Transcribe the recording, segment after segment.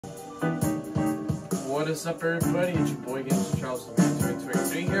What is up, everybody? It's your boy Games Charles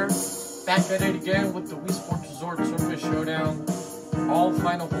 2023 here. Back at it again with the Wii Sports Resort Swordplay Showdown, all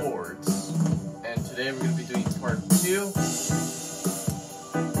final hordes. And today we're going to be doing part 2.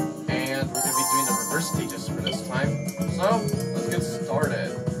 And we're going to be doing the reverse stages for this time. So, let's get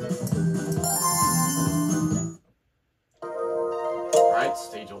started. Alright,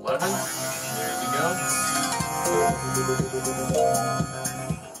 stage 11. There we go.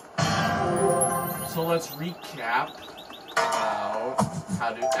 So let's recap about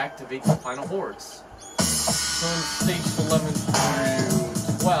how to activate the final hordes. So in stage 11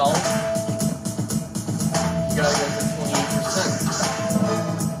 through 12, you gotta go for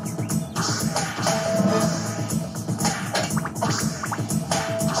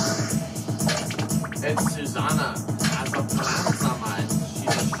 28%. It's Susanna as a Pranzama.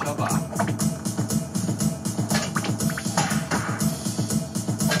 She's a Shava.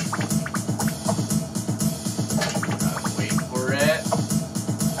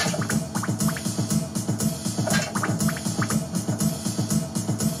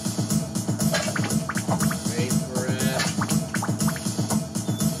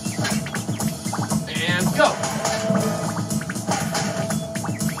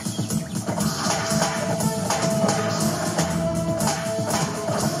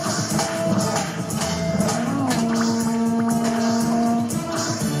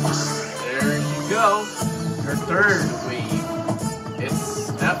 Her third wave. It's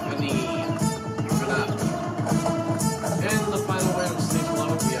Stephanie. Moving up. And the final wave of stage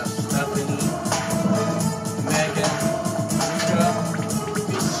 11, we have Stephanie, Megan, Luca,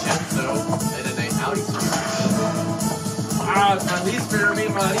 Vincenzo, and a night outie spirit. Ah, it's my least favorite me,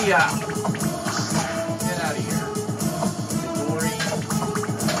 Maria. Get out of here. Midori,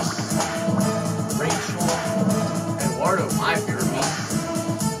 Rachel, Eduardo, my favorite me.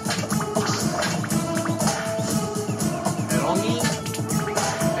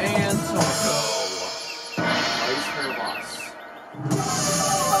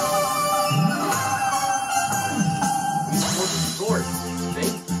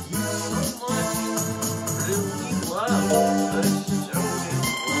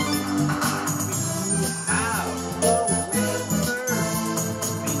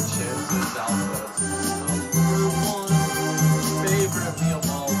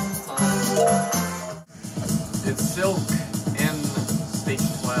 It's Silk in stage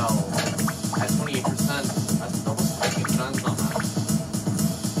 12 at 28%. That's double spiking guns on that.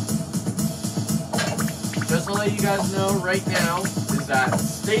 Just to let you guys know right now is that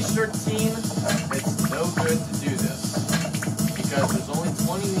stage 13, it's no good to do this because there's only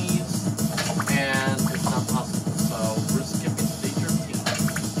 20 needs and it's not possible. So we're skipping stage 13.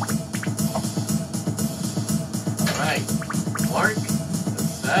 Alright, Mark,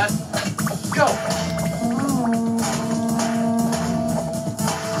 set, go!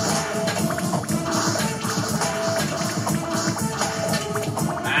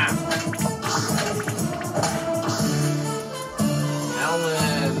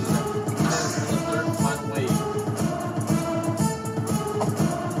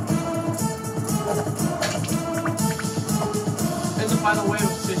 Final wave of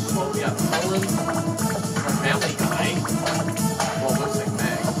stage 12, we have Helen, our family guy, well, looks like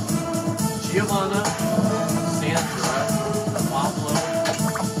Meg, Giovanna, Sandra, Pablo,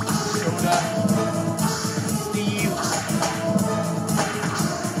 Showdown, Steve,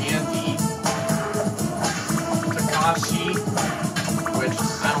 Andy, Takashi, which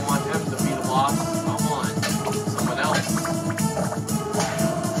I don't want him to be the boss, I want someone else.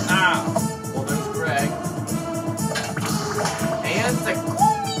 Ah, well, there's Greg. And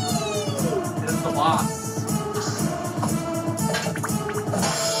Takumi is the boss.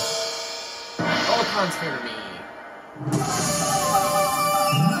 Olacon's favorite me.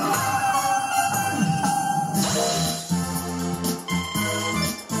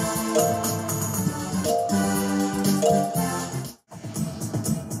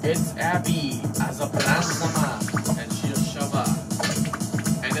 It's Abby as a Pranzama, and she is Shava.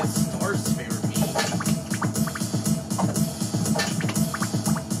 And it's Star's favorite me.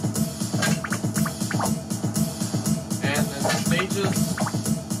 Stages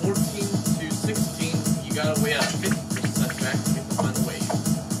 14 to 16, you gotta weigh up 50% to activate the final wave.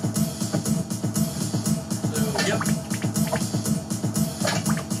 So, yep.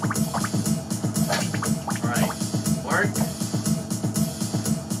 Alright, Mark,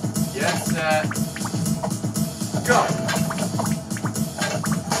 get set, go!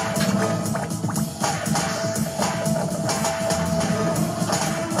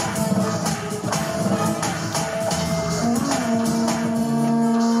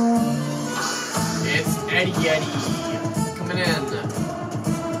 It's Eddie coming in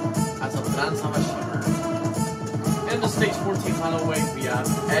as a Brandhammer Shimmer. In the stage 14 final wave, we have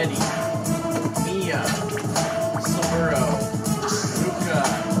Eddie, Mia, Saburo, Luca,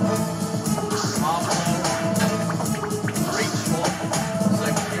 Pablo, Rachel,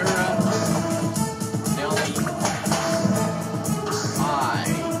 Zakira, Nelly,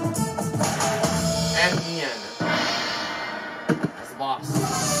 and Ian as the boss.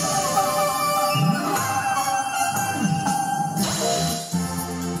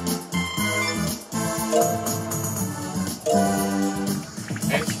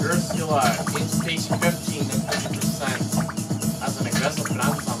 It's Ursula in stage 15 and 50% as an aggressive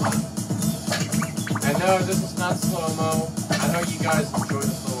Brandhammer. And no, this is not slow-mo. I know you guys enjoy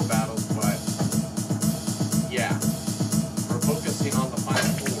the slow battles, but yeah, we're focusing on the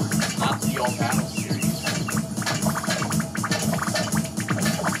final four, not the all battle series.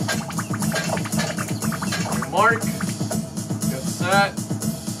 Mark, get set,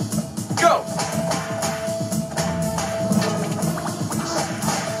 go!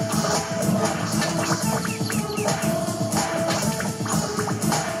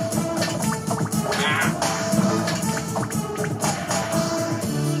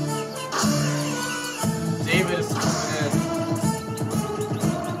 David is coming in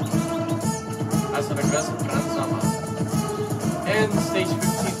as an aggressive Brandhammer. In stage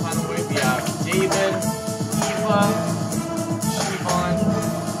 15 final wave, we have David, Eva, Shivan,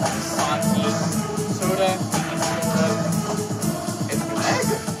 Saki, Soda, Soda, and Greg,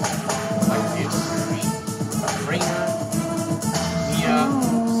 like Fury, Rainer, Mia,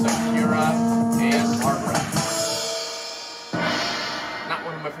 Sakura, and Barbara. Not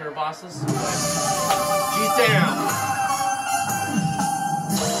one of my favorite bosses, but she's down.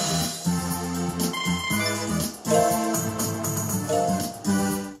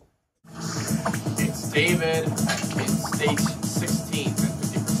 It's David in stage 16 and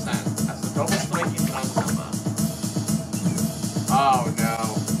 50% as a double striking Brandhammer. Oh no.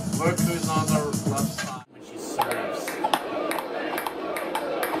 Look who's on the left side when she serves.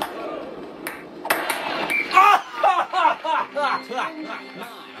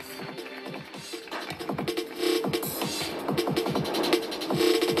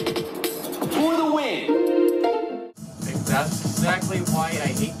 For the win! That's exactly why I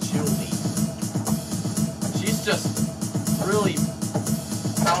hate Julie. She's just really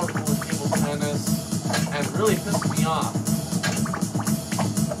powerful in table tennis and really pisses me off.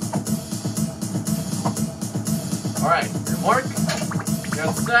 Alright, your mark,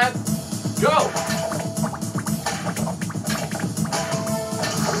 get set, go!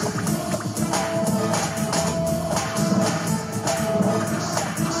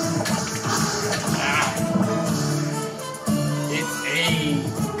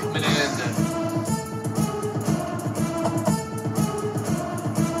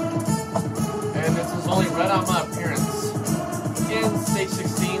 Only red on my appearance. In stage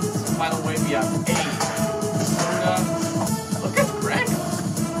 16, final wave, we have A, Soda, look at Greg,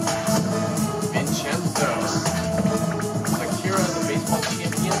 Vincenzo, Sakura, the baseball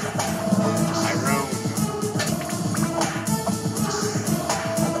champion, Tyrone,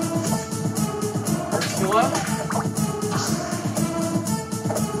 Ursula,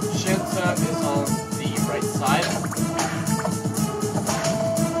 Shinta is on the right side.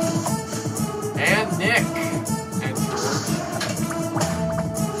 And Nick and George.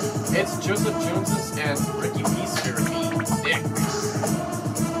 It's Joseph Jones's and Ricky P's favorite Nick.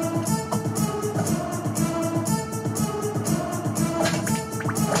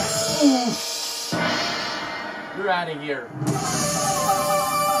 You're out of here.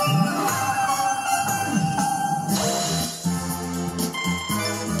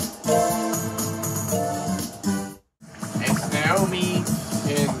 It's Naomi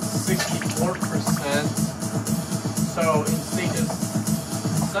in 64%. So in stages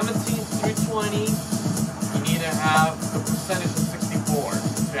 17 through 20, you need to have the percentage of 64 to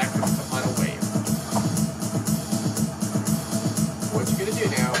activate the final wave. What you gonna do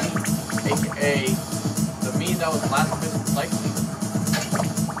now, aka the me that was last place in cycling.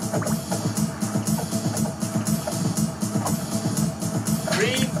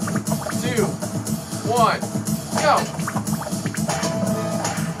 3, 2, 1, go!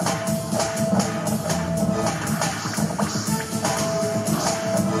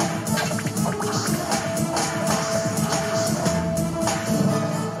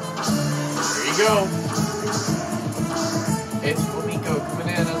 Go. It's Fumiko coming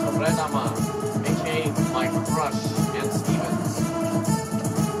in as a Brandhammer, aka my crush, and Stevens.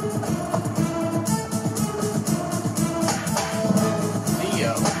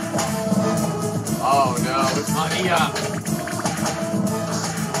 Theo. Oh no. Maria,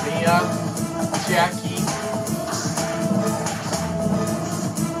 Jackie,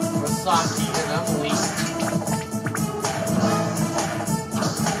 Masaki, and Emily.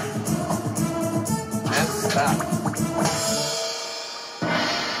 And Steph.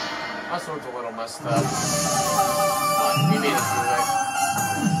 My sword's a little messed up. But we made it through it.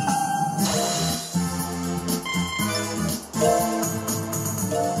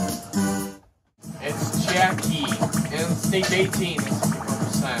 It's Jackie in stage 18, 64%.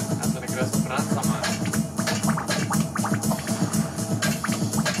 Hasta regreso Esperanza Man.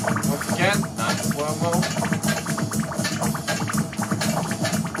 Once again, not slow-mo.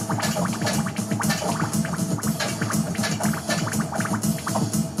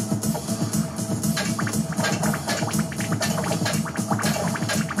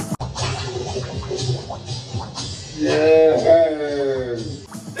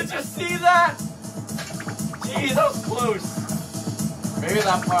 Did you see that? Gee, that was close. Maybe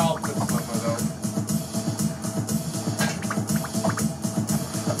that part I'll put slow-mo though.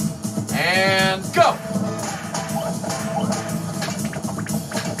 And go!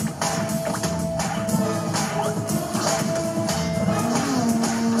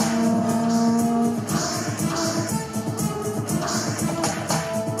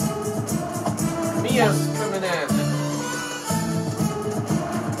 Mia's coming in.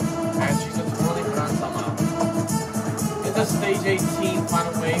 And she's a twirling Ransama. Into stage 18,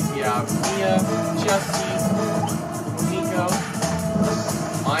 final wave, we have Mia, Jessie, Momiko,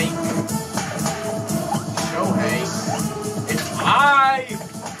 Mike, Shohei, it's I!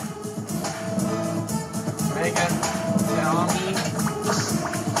 Megan, Naomi,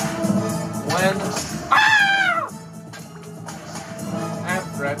 Glenn, and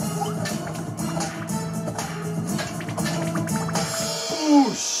Fred.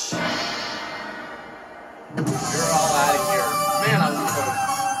 Whoosh! You're all out of here. Man, I was close.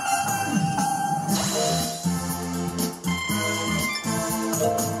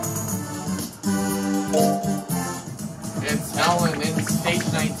 It's Helen in stage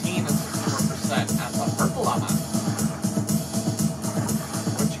 19 and 64%. That's a purple llama.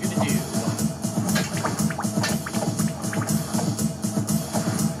 What you gonna do?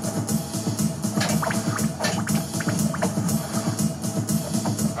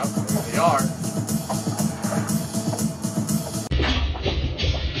 Oh, there they are.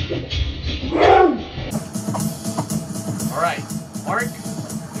 Alright, Mark,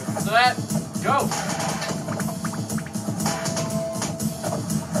 set, go!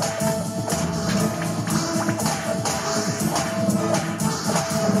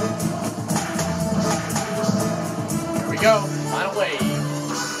 Here we go, final wave.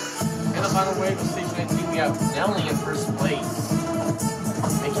 In the final wave of stage 19, we have Nelly in first place,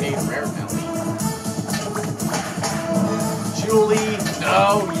 aka Rare Nelly. Julie,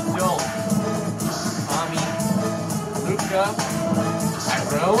 no, you don't. Tommy, Luca,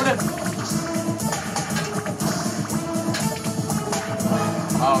 Tyrone.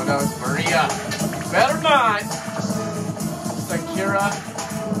 Oh no, it's Maria. You better not. Sakura,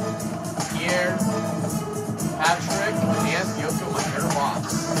 Pierre, Patrick, and Yoko Materbox.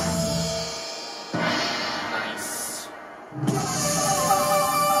 Nice.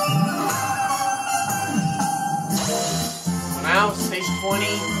 So now, stage 20.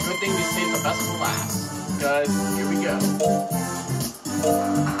 Good thing we saved the best for last. Because here we go.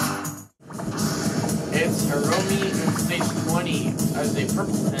 It's Hiromi in stage 20 as a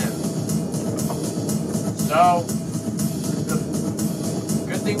purple pin. So, the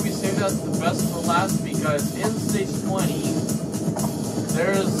good thing we saved the best for last because in stage 20,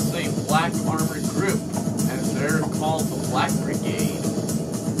 there's a black armored group, and they're called the Black Brigade.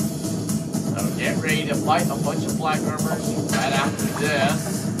 So get ready to fight a bunch of black armors right after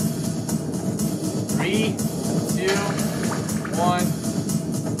this. 3, 2, 1,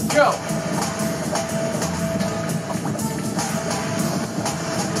 go!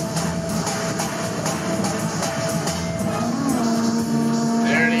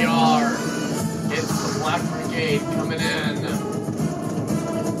 There they are. It's the Black Brigade coming in.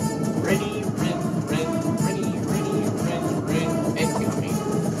 Ready, incoming.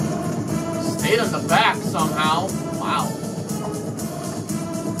 Stayed on the back somehow. Wow.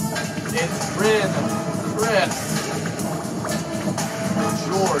 It's Rin, Chris,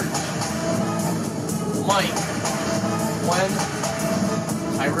 George, Mike, Gwen,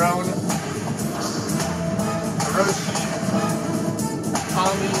 Tyrone, Hiroshi,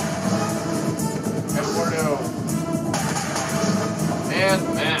 Tommy, Eduardo, and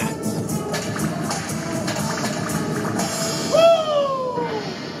Matt. Woo!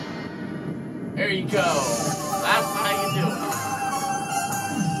 There you go. That's how you do it.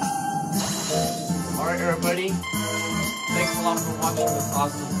 Alright, everybody. Thanks a lot for watching this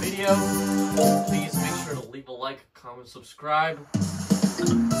awesome video. Please make sure to leave a like, comment, subscribe.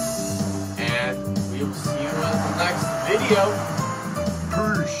 And we will see you in the next video.